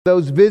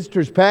Those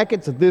visitors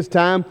packets at this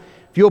time.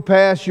 If you'll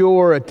pass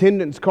your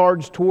attendance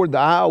cards toward the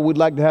aisle, we'd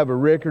like to have a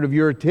record of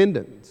your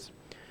attendance.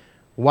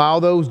 While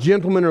those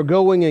gentlemen are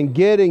going and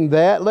getting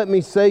that, let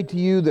me say to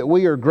you that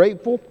we are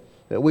grateful,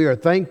 that we are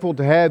thankful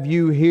to have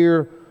you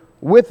here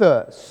with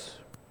us.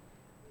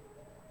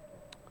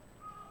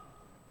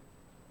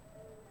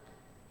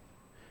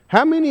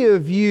 How many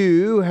of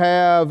you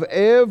have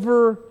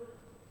ever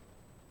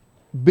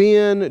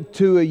been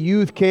to a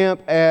youth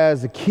camp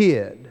as a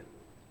kid?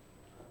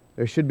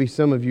 There should be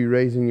some of you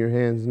raising your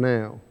hands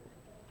now.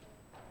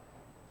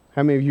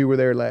 How many of you were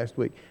there last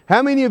week?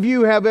 How many of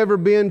you have ever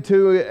been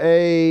to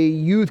a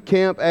youth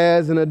camp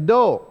as an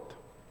adult?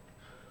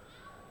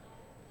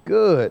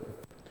 Good.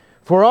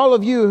 For all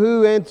of you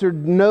who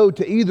answered no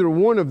to either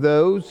one of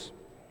those,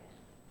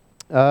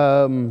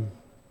 I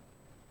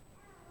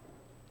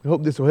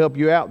hope this will help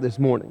you out this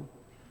morning.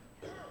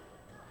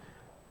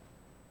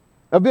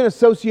 I've been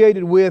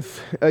associated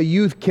with a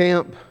youth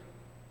camp,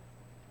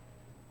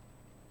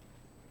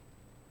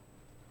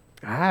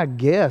 I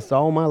guess,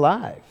 all my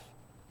life.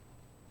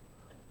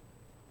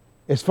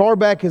 As far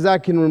back as I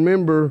can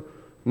remember,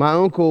 my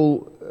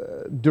uncle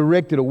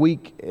directed a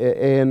week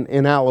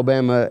in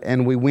Alabama,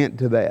 and we went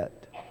to that.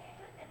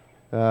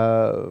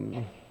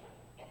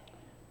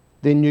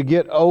 Then you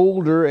get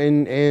older,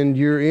 and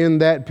you're in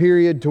that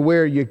period to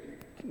where you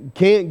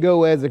can't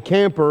go as a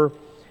camper.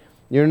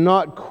 You're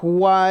not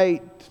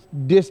quite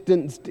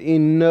distanced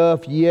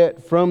enough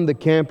yet from the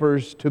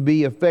campers to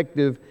be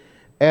effective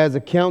as a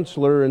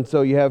counselor, and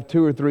so you have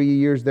 2 or 3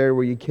 years there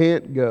where you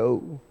can't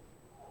go.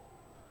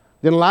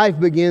 Then life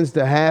begins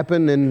to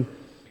happen, and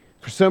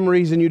for some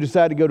reason you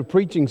decide to go to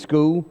preaching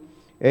school,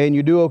 and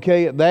you do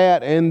okay at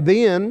that, and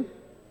then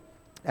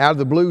out of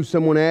the blue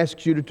someone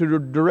asks you to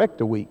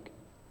direct a week.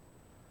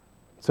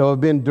 So I've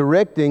been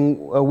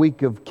directing a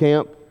week of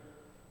camp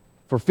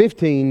for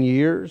 15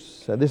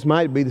 years. This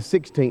might be the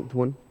 16th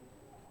one.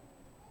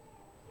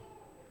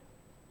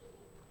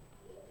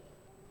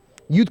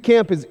 Youth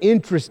camp is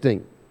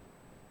interesting,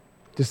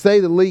 to say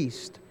the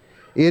least.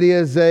 It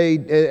is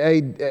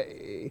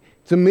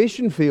it's a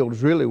mission field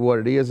is really what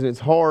it is, and it's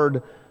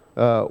hard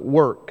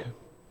work.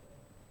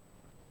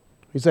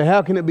 You say,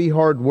 how can it be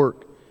hard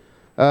work?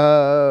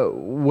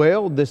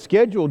 Well, the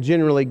schedule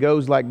generally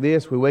goes like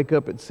this. We wake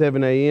up at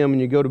 7 a.m.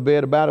 and you go to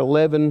bed about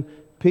 11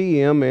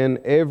 p.m. and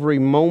every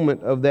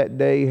moment of that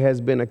day has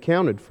been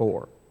accounted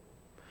for.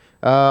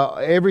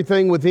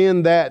 Everything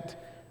within that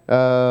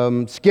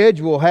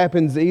schedule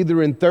happens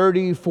either in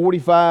 30,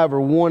 45,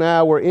 or 1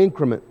 hour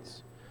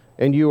increments,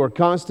 and you are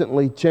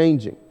constantly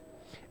changing.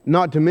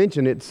 Not to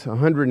mention it's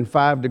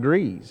 105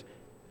 degrees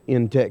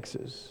in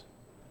Texas,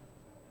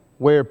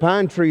 where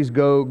pine trees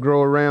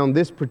grow around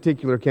this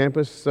particular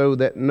campus so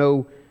that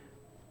no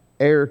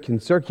air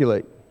can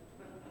circulate.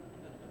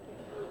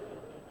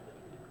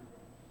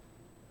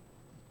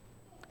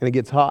 And it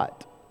gets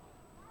hot.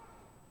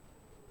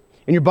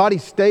 And your body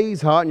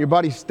stays hot, and your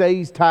body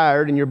stays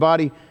tired, and your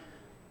body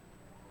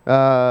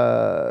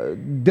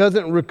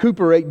doesn't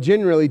recuperate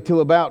generally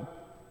till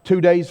about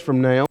 2 days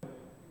from now.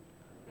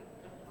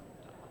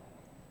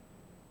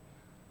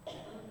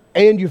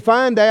 And you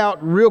find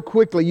out real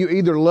quickly you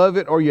either love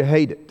it or you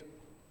hate it.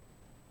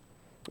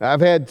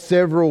 I've had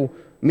several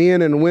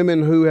men and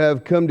women who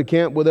have come to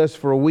camp with us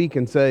for a week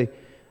and say,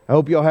 I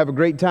hope y'all have a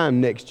great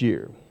time next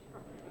year,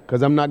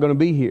 because I'm not going to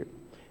be here.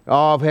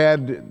 I've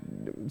had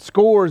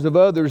scores of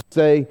others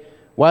say,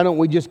 why don't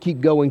we just keep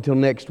going till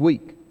next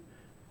week?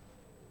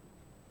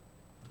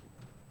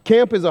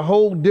 Camp is a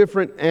whole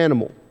different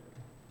animal.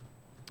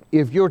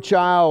 If your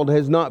child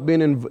has not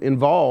been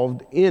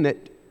involved in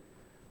it,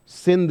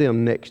 send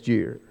them next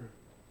year.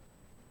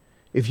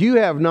 If you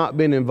have not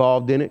been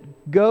involved in it,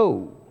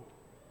 go.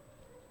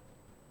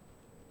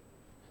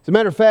 As a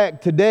matter of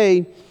fact,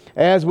 today,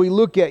 as we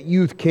look at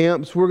youth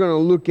camps, we're going to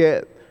look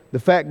at the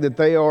fact that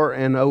they are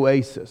an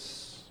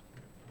oasis.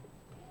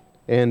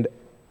 And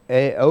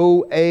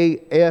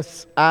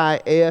OASIS,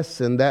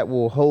 and that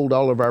will hold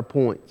all of our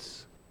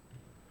points.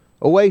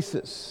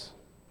 Oasis.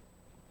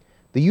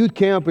 The youth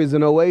camp is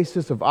an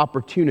oasis of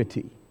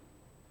opportunity.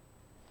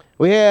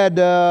 We had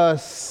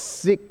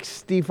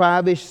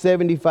 65-ish,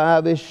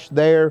 75-ish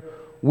there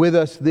with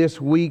us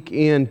this week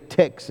in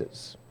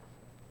Texas.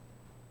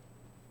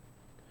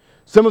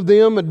 Some of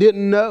them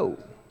didn't know.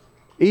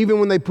 Even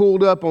when they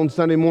pulled up on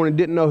Sunday morning,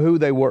 didn't know who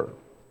they were.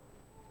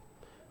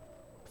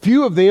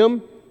 Few of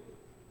them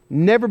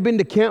never been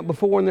to camp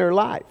before in their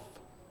life.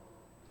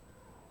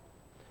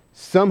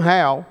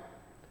 Somehow,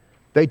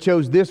 they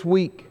chose this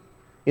week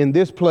in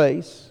this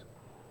place,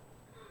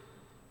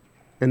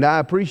 and I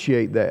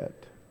appreciate that.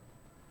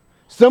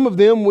 Some of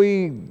them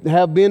we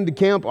have been to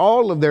camp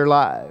all of their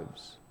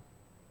lives.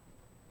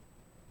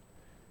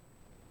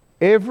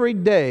 Every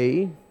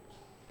day,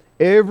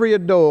 every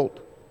adult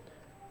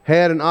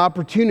had an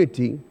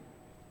opportunity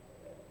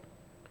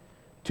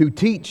to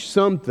teach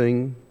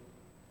something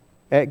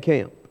at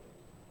camp.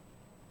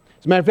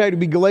 As a matter of fact, it would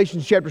be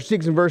Galatians chapter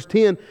 6 and verse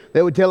 10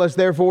 that would tell us,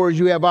 therefore, as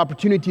you have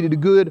opportunity to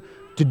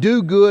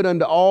do good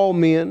unto all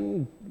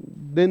men,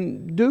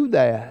 then do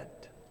that.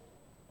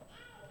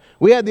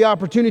 We had the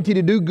opportunity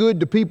to do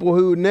good to people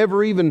who had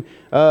never even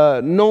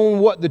known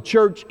what the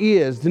church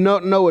is, to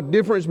not know a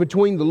difference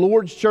between the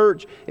Lord's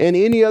church and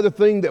any other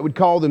thing that would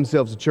call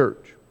themselves a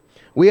church.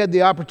 We had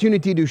the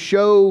opportunity to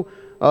show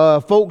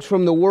folks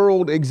from the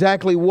world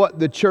exactly what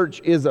the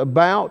church is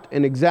about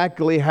and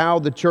exactly how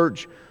the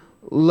church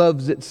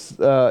loves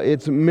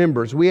its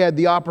members. We had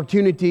the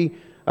opportunity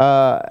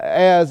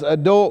as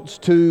adults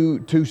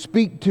to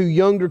speak to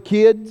younger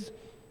kids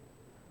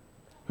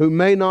who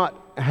may not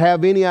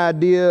have any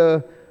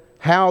idea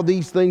how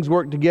these things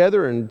work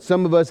together, and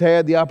some of us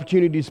had the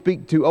opportunity to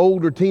speak to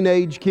older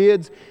teenage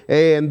kids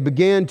and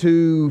began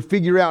to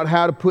figure out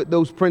how to put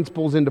those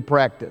principles into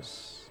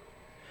practice.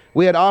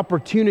 We had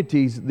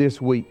opportunities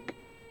this week.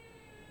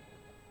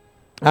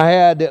 I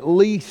had at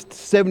least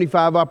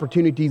 75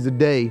 opportunities a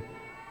day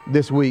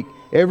this week.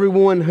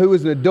 Everyone who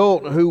is an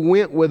adult who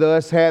went with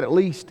us had at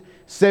least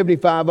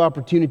 75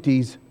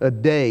 opportunities a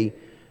day.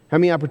 How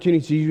many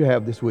opportunities did you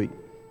have this week?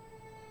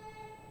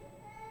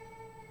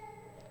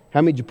 How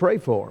many did you pray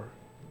for?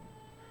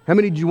 How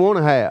many did you want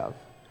to have?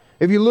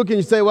 If you look and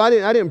you say, well,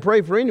 I didn't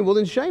pray for any, well,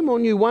 then shame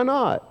on you. Why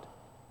not?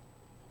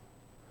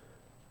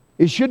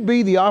 It should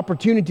be the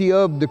opportunity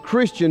of the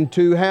Christian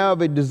to have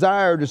a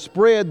desire to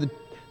spread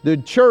the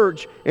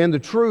church and the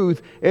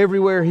truth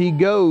everywhere he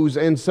goes.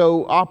 And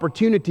so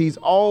opportunities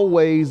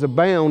always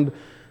abound.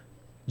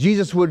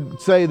 Jesus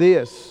would say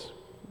this,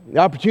 the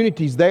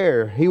opportunity's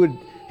there. He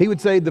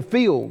would say the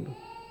field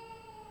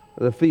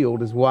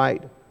is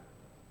white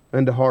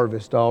unto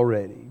harvest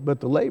already, but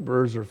the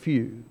laborers are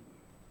few.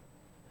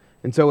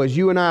 And so as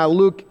you and I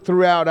look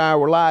throughout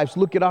our lives,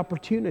 look at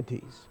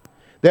opportunities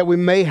that we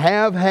may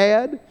have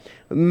had,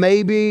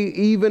 maybe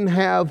even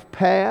have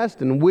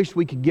passed and wish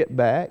we could get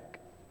back.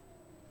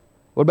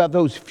 What about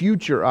those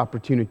future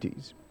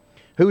opportunities?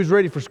 Who's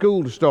ready for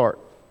school to start?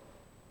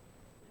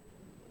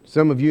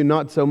 Some of you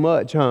not so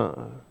much, huh?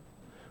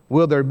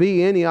 Will there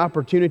be any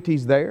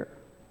opportunities there?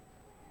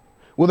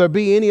 Will there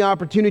be any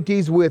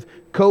opportunities with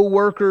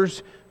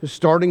co-workers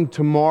starting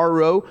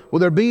tomorrow? Will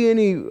there be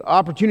any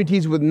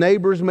opportunities with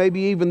neighbors maybe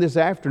even this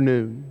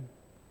afternoon?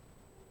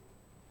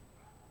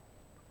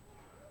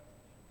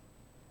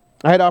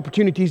 I had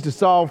opportunities to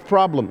solve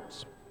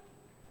problems.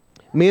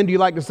 Men, do you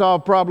like to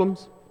solve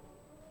problems?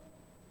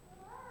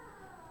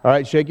 All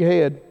right, shake your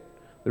head.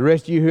 The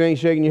rest of you who ain't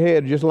shaking your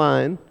head are just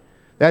lying.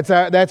 That's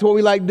what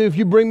we like to do. If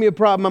you bring me a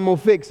problem, I'm going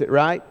to fix it,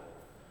 right?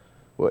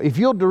 Well, if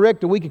you'll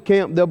direct a week of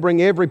camp, they'll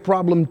bring every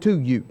problem to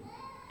you.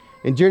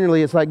 And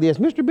generally it's like this,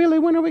 Mr. Billy,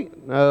 when are we?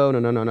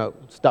 No.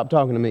 Stop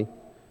talking to me.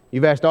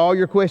 You've asked all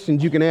your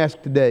questions you can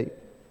ask today.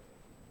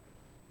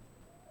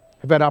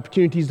 I've had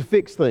opportunities to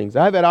fix things.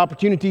 I've had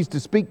opportunities to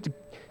speak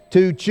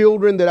to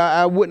children that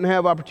I wouldn't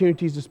have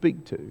opportunities to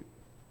speak to.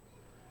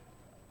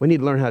 We need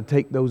to learn how to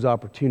take those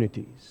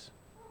opportunities.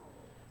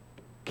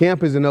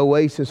 Camp is an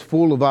oasis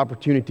full of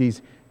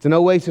opportunities. It's an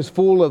oasis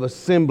full of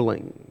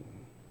assembling.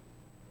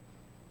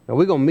 Now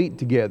we're going to meet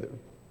together.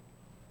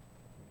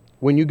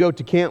 When you go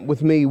to camp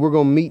with me, we're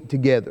going to meet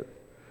together.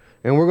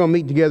 And we're going to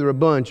meet together a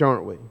bunch,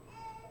 aren't we?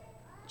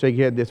 Shake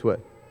your head this way.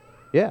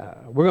 Yeah,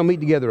 we're going to meet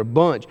together a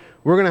bunch.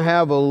 We're going to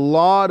have a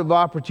lot of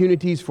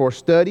opportunities for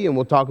study, and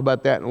we'll talk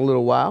about that in a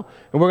little while.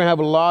 And we're going to have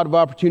a lot of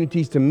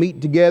opportunities to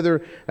meet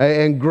together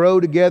and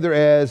grow together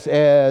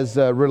as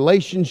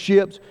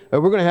relationships. We're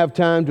going to have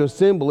time to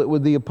assemble it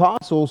with the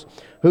apostles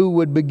who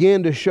would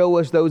begin to show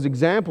us those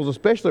examples,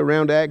 especially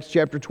around Acts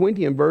chapter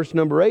 20 and verse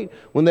number 8,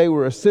 when they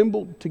were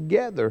assembled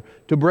together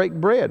to break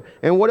bread.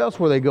 And what else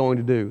were they going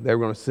to do? They were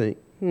going to sing.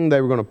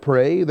 They were going to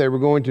pray. They were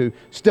going to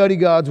study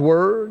God's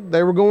Word.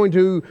 They were going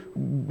to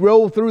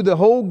roll through the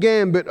whole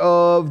gambit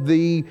of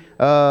the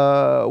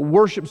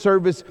worship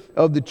service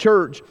of the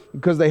church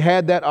because they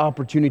had that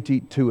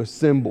opportunity to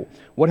assemble.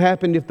 What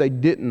happened if they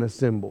didn't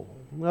assemble?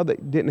 Well, they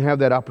didn't have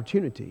that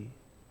opportunity.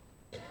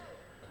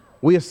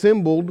 We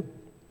assembled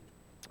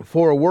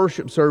for a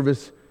worship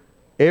service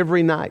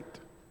every night.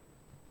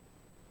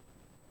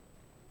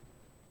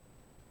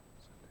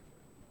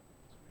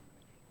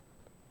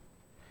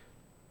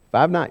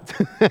 Five nights.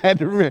 I had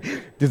to remember.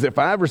 Is it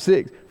 5 or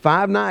 6?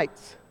 5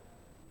 nights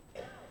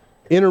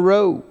in a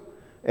row.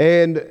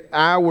 And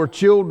our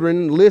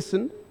children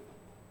listened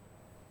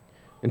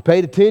and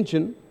paid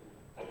attention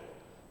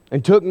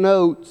and took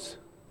notes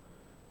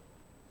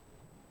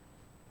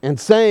and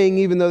sang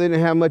even though they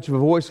didn't have much of a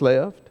voice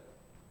left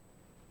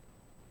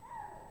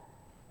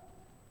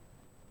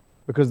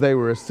because they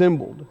were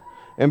assembled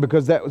and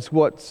because that was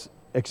what's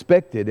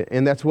expected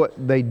and that's what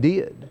they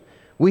did.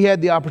 We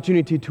had the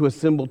opportunity to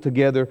assemble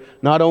together,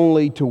 not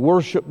only to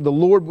worship the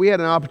Lord, we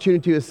had an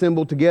opportunity to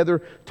assemble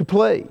together to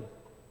play.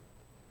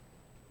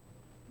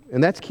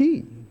 And that's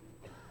key.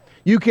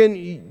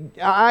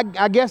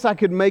 I guess I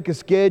could make a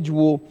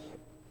schedule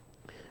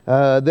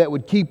that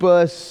would keep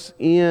us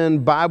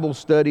in Bible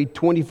study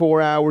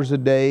 24 hours a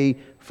day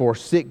for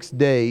 6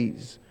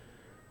 days.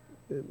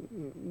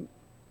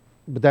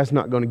 But that's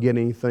not going to get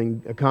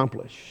anything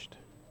accomplished.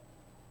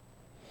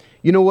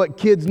 You know what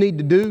kids need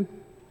to do?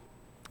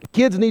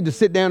 Kids need to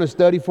sit down and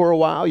study for a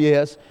while,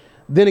 yes.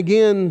 Then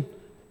again,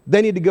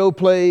 they need to go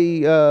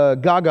play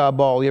Gaga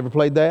ball. You ever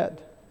played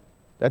that?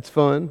 That's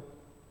fun.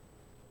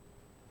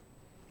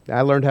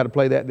 I learned how to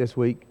play that this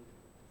week.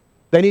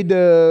 They need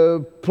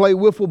to play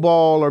wiffle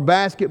ball or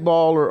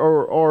basketball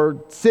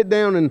or sit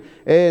down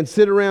and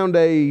sit around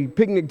a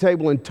picnic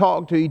table and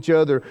talk to each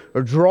other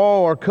or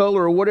draw or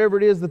color or whatever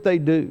it is that they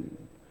do.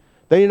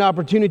 They need an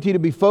opportunity to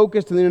be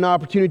focused, and then an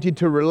opportunity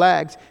to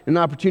relax, an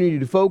opportunity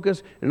to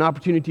focus, an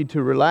opportunity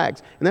to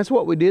relax. And that's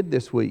what we did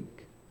this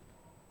week.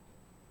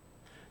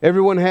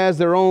 Everyone has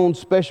their own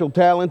special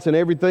talents, and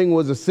everything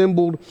was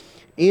assembled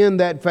in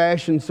that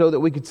fashion so that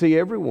we could see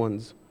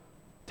everyone's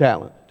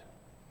talent.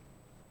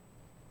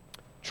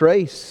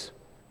 Trace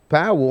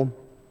Powell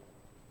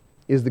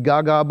is the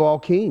Gaga Ball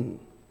king.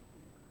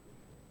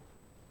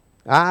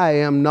 I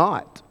am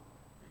not.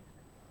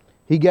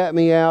 He got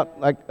me out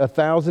like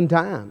 1,000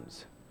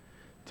 times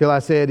till I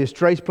said, "Is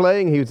Trace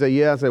playing?" He would say,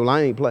 "Yeah." I said, "Well,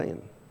 I ain't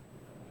playing."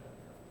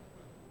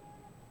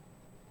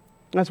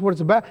 That's what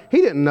it's about.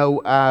 He didn't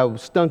know I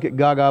stunk at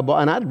Gaga Ball,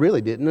 and I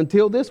really didn't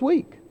until this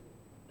week.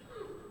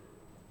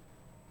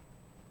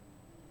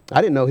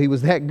 I didn't know he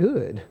was that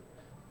good.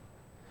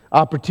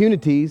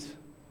 Opportunities,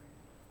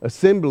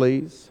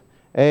 assemblies,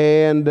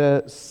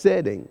 and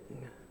setting.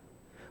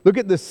 Look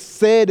at the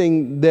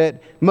setting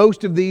that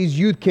most of these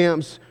youth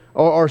camps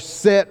are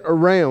set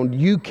around.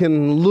 You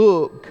can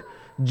look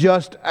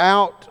just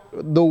out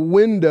the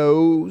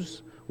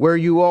windows where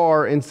you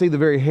are and see the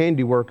very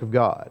handiwork of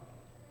God.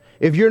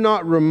 If you're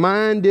not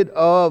reminded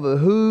of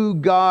who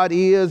God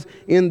is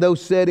in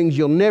those settings,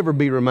 you'll never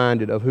be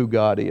reminded of who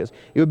God is.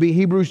 It would be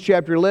Hebrews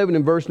chapter 11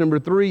 and verse number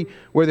 3,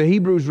 where the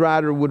Hebrews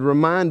writer would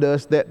remind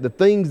us that the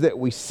things that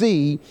we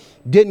see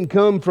didn't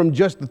come from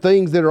just the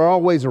things that are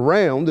always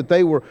around, that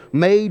they were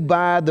made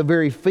by the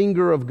very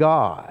finger of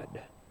God.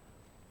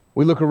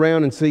 We look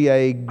around and see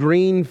a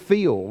green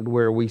field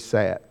where we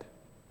sat.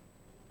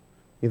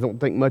 You don't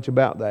think much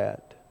about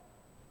that.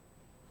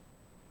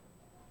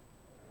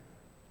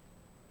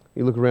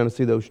 You look around and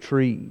see those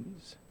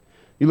trees.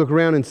 You look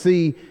around and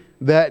see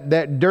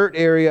that dirt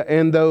area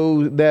and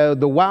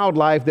the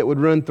wildlife that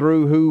would run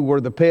through, who were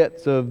the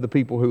pets of the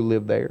people who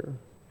lived there.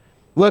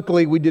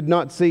 Luckily, we did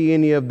not see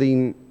any of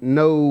the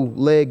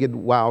no-legged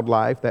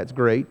wildlife. That's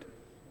great.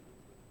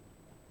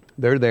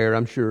 They're there,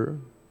 I'm sure.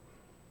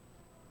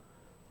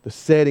 The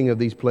setting of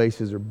these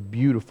places are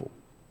beautiful.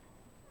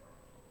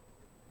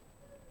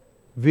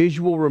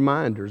 Visual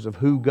reminders of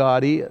who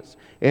God is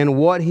and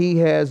what He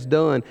has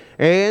done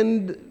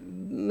and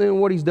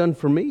what He's done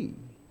for me.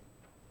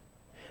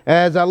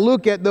 As I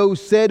look at those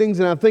settings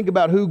and I think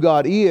about who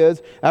God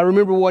is, I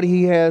remember what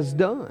He has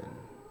done.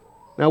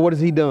 Now, what has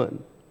He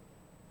done?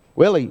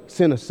 Well, He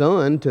sent a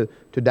Son to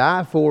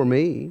die for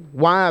me.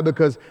 Why?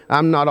 Because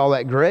I'm not all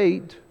that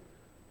great,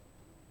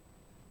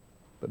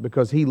 but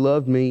because He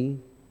loved me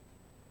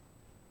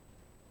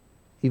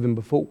even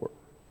before.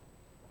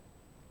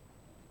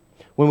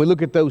 When we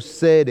look at those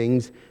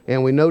settings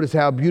and we notice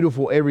how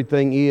beautiful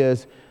everything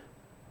is,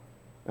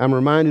 I'm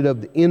reminded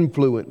of the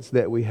influence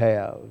that we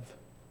have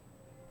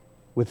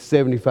with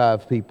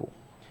 75 people.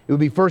 It would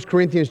be 1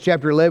 Corinthians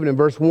chapter 11 and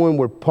verse 1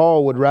 where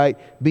Paul would write,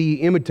 "Be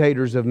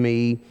imitators of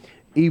me,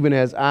 even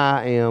as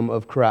I am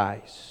of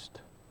Christ."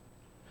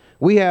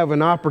 We have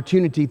an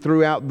opportunity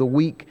throughout the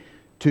week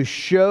to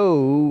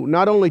show,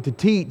 not only to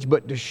teach,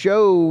 but to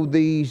show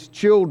these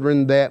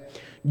children that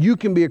you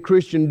can be a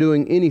Christian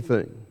doing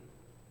anything.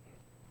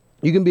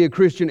 You can be a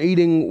Christian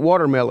eating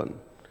watermelon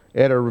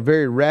at a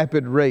very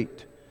rapid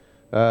rate.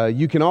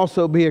 You can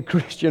also be a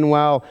Christian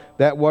while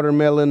that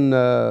watermelon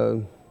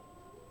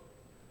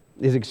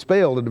is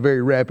expelled at a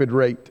very rapid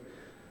rate.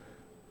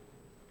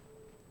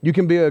 You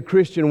can be a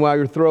Christian while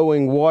you're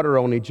throwing water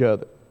on each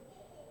other.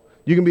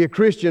 You can be a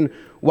Christian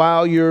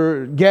while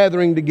you're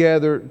gathering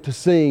together to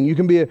sing. You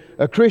can be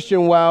a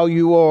Christian while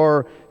you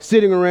are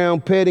sitting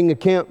around petting a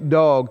camp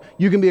dog.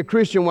 You can be a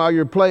Christian while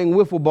you're playing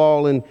wiffle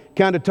ball and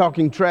kind of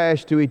talking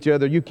trash to each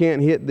other. You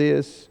can't hit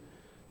this.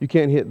 You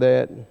can't hit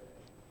that.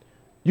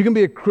 You can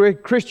be a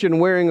Christian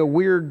wearing a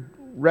weird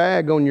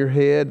rag on your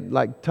head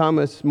like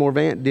Thomas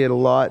Morvant did a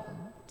lot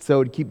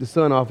so to keep the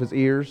sun off his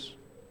ears.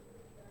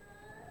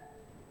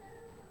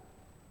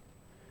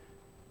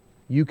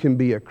 You can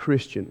be a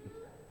Christian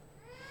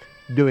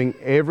doing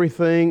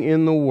everything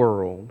in the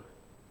world,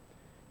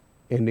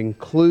 and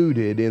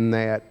included in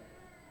that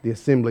the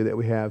assembly that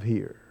we have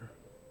here.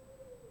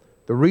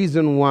 The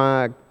reason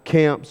why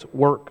camps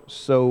work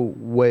so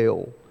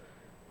well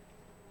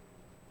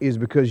is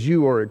because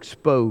you are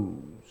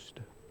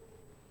exposed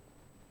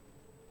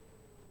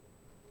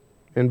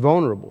and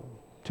vulnerable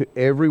to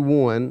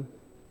everyone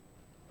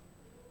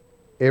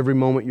every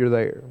moment you're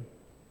there.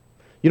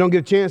 You don't get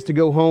a chance to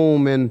go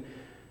home and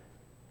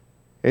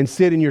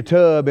sit in your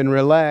tub and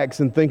relax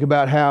and think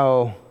about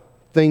how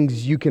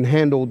things you can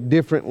handle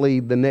differently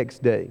the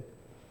next day.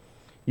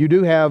 You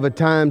do have a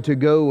time to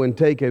go and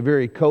take a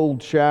very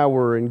cold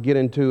shower and get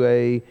into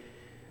a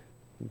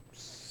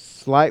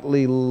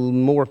slightly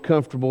more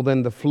comfortable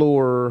than the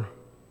floor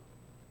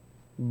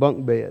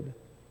bunk bed.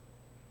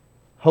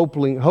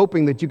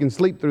 hoping that you can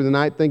sleep through the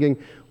night thinking,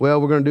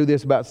 well, we're going to do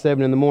this about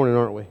 7 in the morning,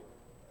 aren't we?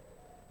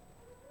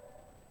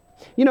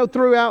 You know,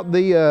 throughout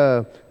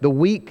the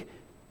week,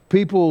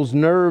 people's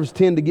nerves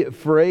tend to get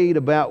frayed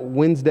about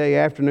Wednesday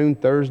afternoon,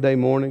 Thursday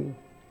morning.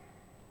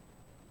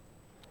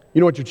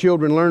 You know what your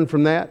children learn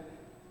from that?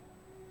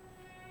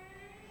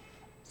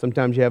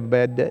 Sometimes you have a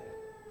bad day.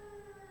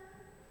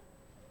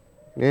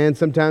 And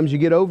sometimes you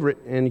get over it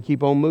and you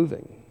keep on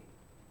moving.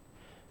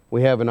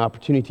 We have an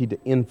opportunity to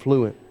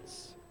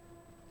influence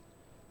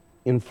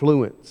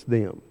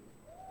them.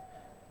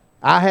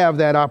 I have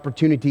that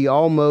opportunity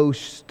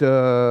almost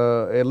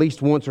at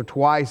least once or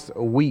twice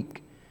a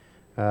week.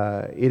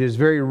 It is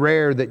very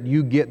rare that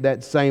you get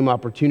that same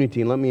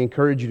opportunity, and let me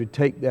encourage you to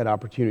take that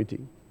opportunity.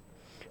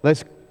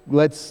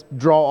 Let's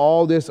draw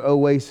all this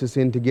oasis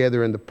in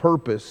together and the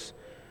purpose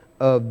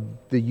of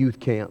the youth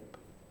camp.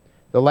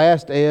 The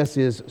last S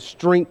is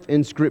strength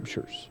in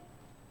Scriptures.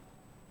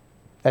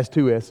 That's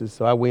 2 S's,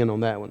 so I win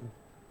on that one.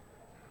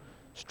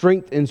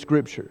 Strength in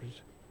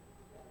Scriptures.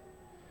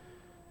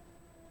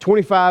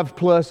 25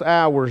 plus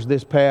hours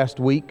this past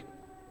week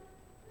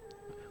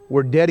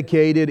were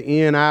dedicated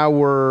in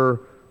our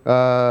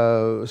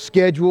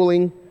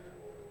scheduling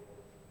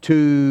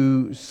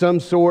to some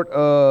sort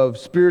of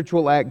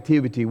spiritual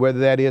activity, whether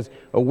that is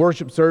a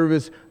worship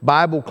service,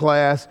 Bible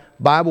class,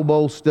 Bible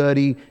bowl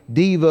study,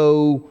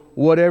 Devo,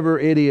 whatever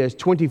it is,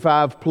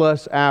 25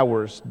 plus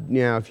hours.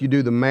 Now, if you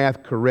do the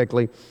math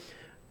correctly,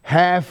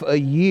 half a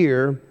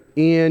year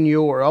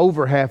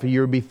over half a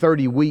year would be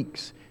 30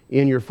 weeks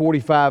in your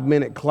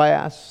 45-minute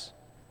class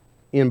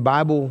in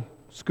Bible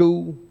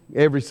school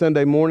every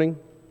Sunday morning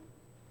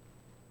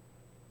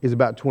is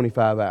about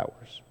 25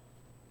 hours.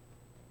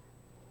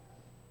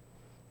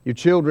 Your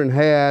children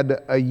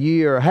had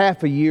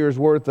half a year's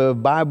worth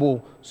of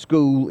Bible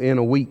school in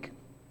a week.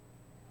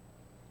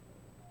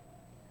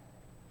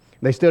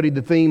 They studied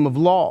the theme of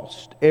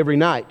lost every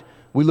night.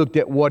 We looked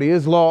at what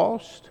is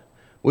lost.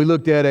 We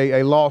looked at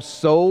a lost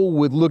soul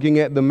with looking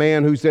at the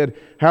man who said,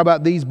 how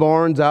about these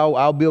barns?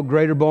 I'll build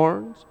greater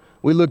barns.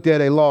 We looked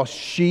at a lost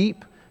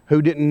sheep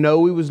who didn't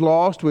know he was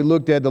lost. We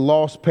looked at the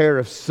lost pair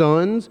of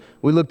sons.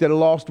 We looked at a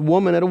lost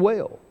woman at a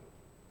well.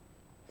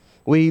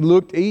 We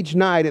looked each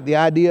night at the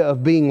idea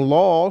of being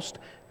lost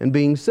and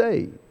being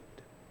saved.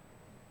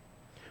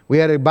 We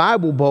had a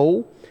Bible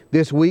bowl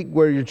this week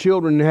where your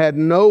children had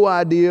no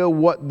idea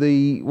what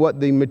the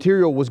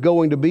material was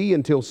going to be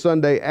until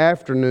Sunday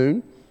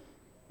afternoon.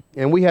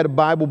 And we had a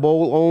Bible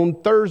bowl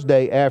on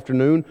Thursday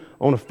afternoon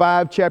on a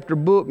 5-chapter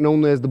book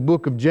known as the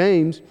Book of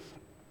James,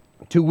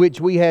 to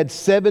which we had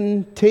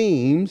 7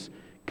 teams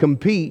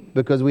compete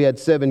because we had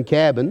 7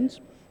 cabins.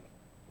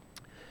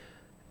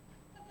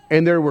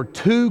 And there were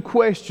 2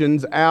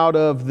 questions out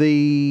of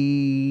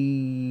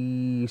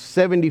the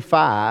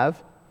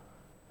 75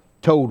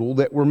 total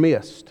that were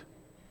missed.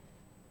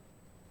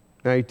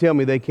 Now you tell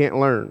me they can't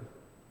learn.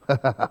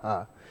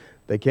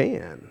 They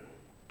can.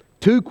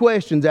 2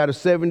 questions out of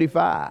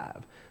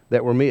 75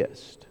 that were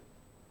missed.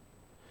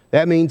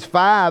 That means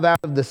 5 out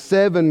of the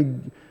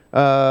 7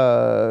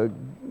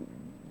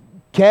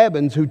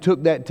 cabins who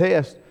took that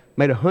test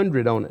made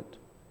 100 on it.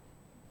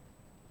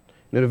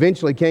 And it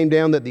eventually came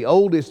down that the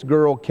oldest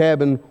girl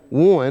cabin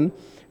won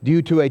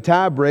due to a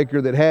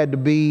tiebreaker that had to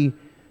be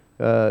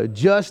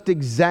just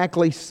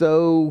exactly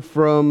so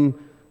from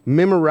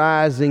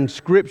memorizing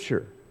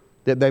Scripture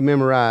that they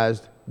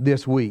memorized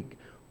this week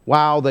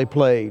while they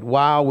played,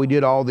 while we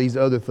did all these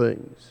other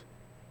things.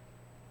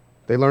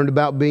 They learned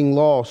about being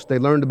lost. They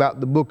learned about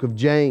the book of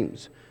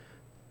James.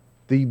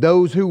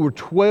 Those who were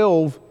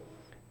 12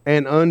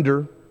 and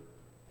under,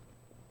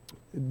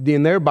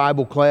 in their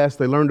Bible class,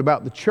 they learned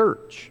about the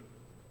church,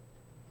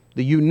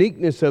 the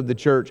uniqueness of the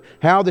church,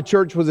 how the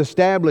church was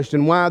established,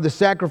 and why the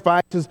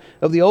sacrifices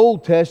of the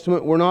Old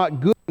Testament were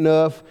not good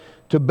enough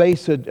to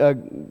base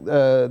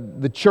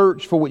the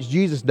church for which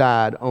Jesus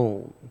died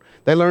on.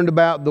 They learned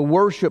about the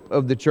worship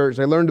of the church.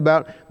 They learned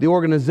about the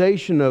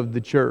organization of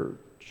the church.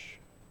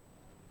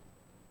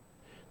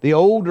 The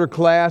older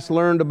class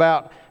learned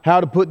about how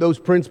to put those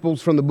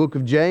principles from the book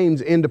of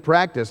James into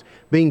practice,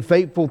 being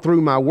faithful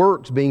through my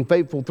works, being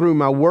faithful through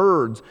my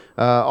words,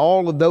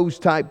 all of those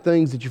type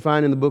things that you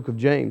find in the book of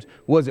James.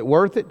 Was it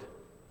worth it?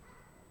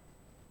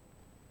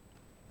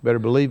 Better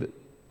believe it.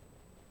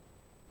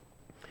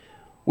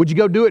 Would you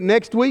go do it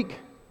next week?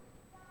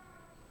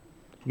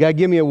 You got to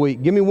give me a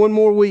week. Give me one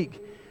more week.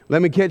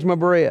 Let me catch my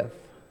breath.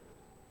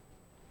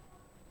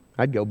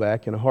 I'd go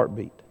back in a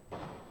heartbeat.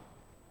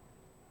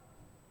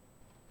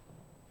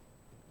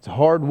 It's a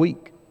hard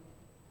week,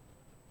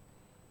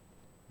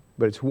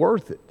 but it's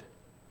worth it.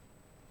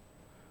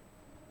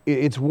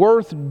 It's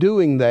worth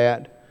doing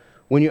that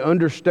when you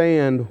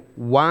understand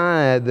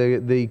why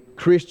the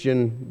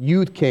Christian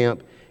youth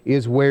camp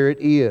is where it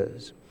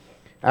is.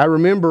 I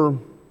remember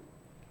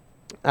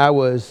I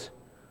was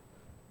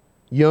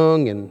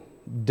young and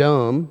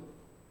dumb,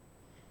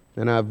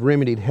 and I've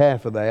remedied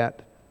half of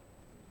that.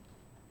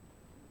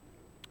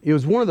 It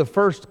was one of the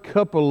first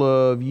couple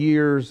of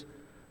years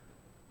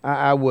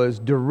I was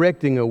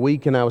directing a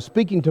week, and I was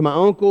speaking to my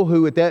uncle,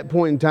 who at that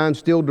point in time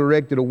still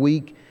directed a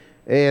week,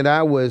 and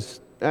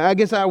I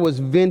guess I was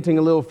venting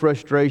a little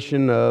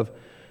frustration of,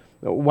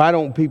 why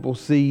don't people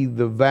see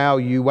the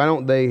value? Why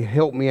don't they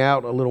help me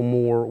out a little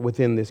more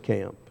within this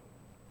camp?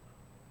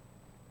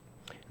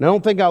 And I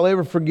don't think I'll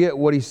ever forget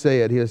what he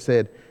said. He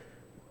said,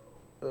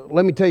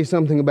 let me tell you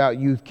something about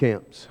youth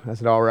camps. I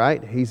said, all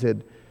right. He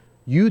said,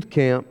 youth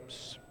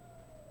camps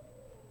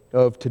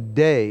of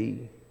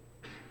today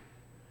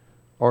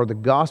are the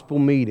gospel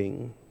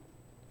meeting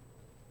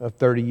of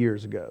 30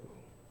 years ago.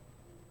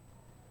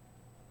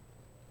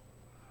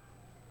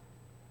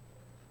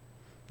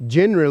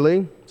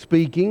 Generally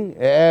speaking,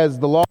 as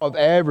the law of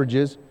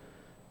averages,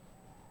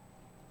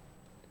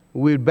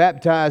 we would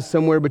baptize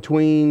somewhere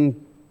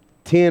between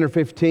 10 or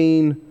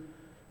 15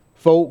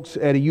 folks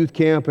at a youth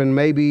camp and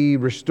maybe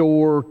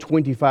restore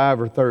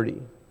 25 or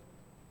 30.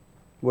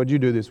 What'd you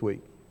do this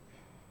week?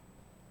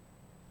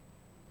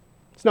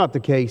 It's not the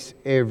case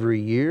every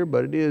year,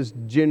 but it is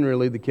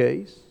generally the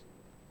case.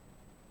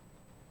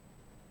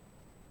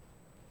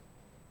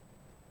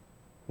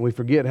 We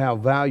forget how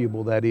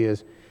valuable that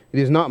is. It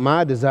is not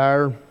my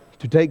desire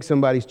to take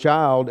somebody's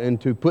child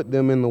and to put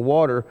them in the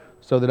water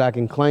so that I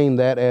can claim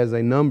that as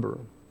a number.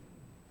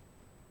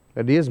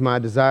 It is my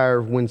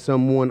desire when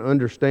someone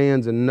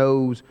understands and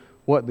knows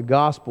what the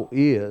gospel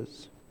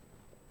is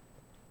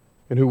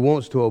and who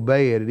wants to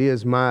obey it. It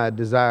is my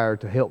desire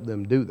to help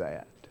them do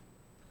that.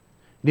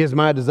 It is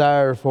my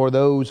desire for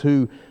those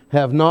who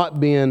have not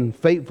been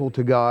faithful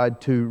to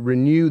God to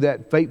renew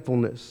that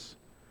faithfulness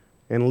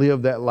and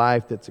live that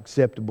life that's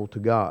acceptable to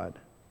God.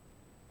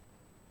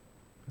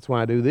 That's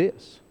why I do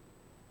this.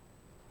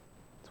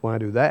 That's why I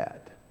do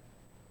that.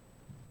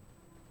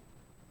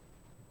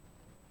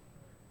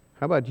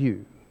 How about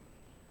you?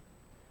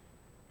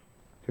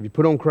 Have you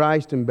put on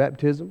Christ in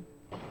baptism?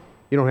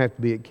 You don't have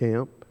to be at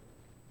camp.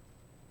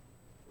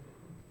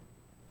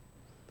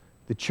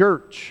 The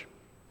church,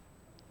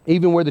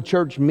 even where the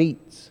church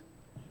meets,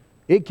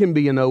 it can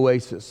be an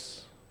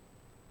oasis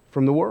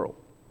from the world.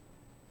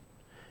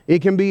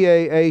 It can be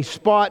a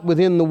spot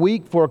within the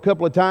week for a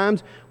couple of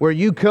times where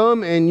you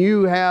come and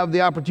you have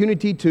the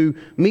opportunity to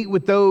meet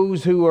with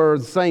those who are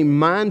the same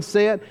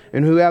mindset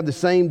and who have the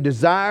same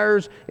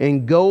desires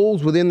and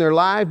goals within their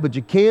life, but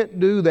you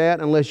can't do that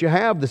unless you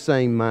have the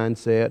same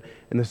mindset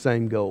and the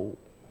same goal.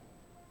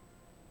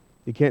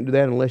 You can't do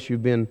that unless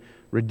you've been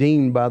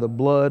redeemed by the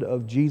blood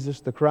of Jesus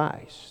the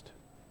Christ.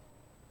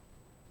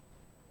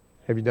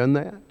 Have you done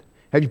that?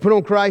 Have you put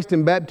on Christ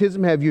in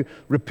baptism? Have you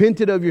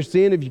repented of your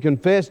sin? Have you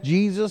confessed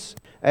Jesus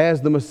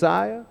as the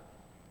Messiah?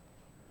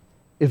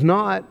 If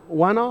not,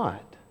 why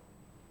not?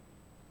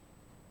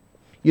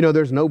 You know,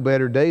 there's no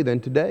better day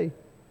than today.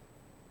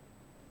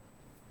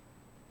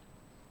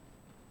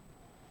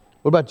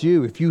 What about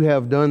you? If you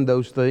have done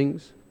those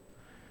things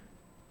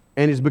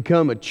and it's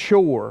become a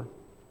chore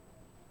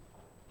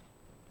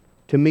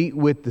to meet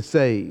with the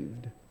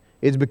saved,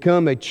 it's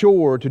become a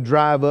chore to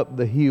drive up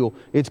the hill.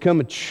 It's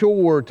become a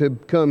chore to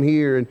come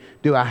here and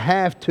do I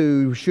have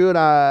to? Should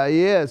I?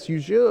 Yes,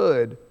 you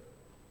should.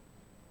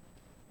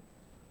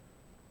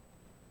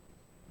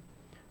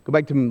 Go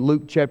back to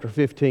Luke chapter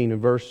 15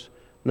 and verse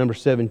number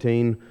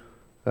 17,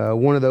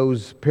 one of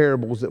those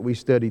parables that we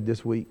studied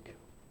this week.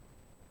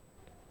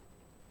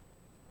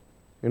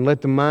 And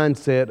let the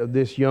mindset of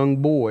this young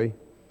boy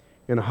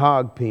in a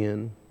hog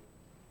pen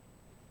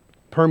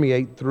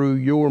permeate through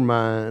your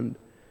mind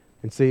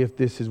and see if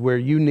this is where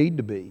you need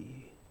to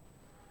be.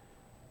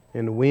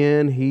 And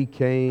when he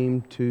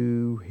came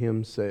to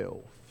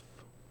himself,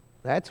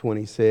 that's when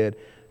he said,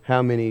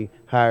 how many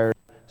hired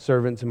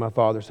servants in my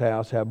Father's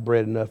house have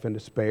bread enough and to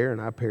spare, and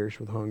I perish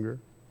with hunger?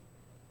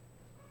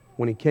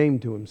 When he came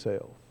to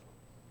himself.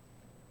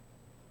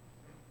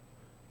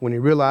 When he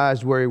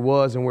realized where he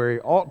was and where he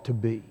ought to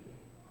be.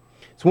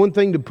 It's one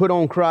thing to put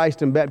on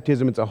Christ in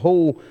baptism. It's a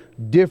whole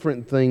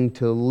different thing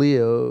to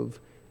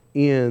live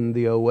in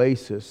the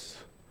oasis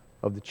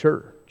of the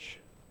church.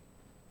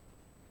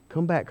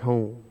 Come back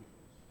home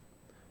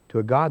to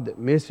a God that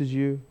misses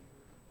you,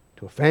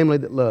 to a family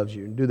that loves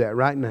you, and do that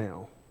right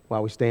now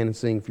while we stand and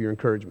sing for your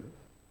encouragement.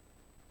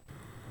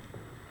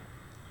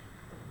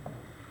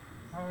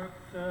 Hark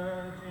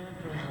the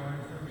gentle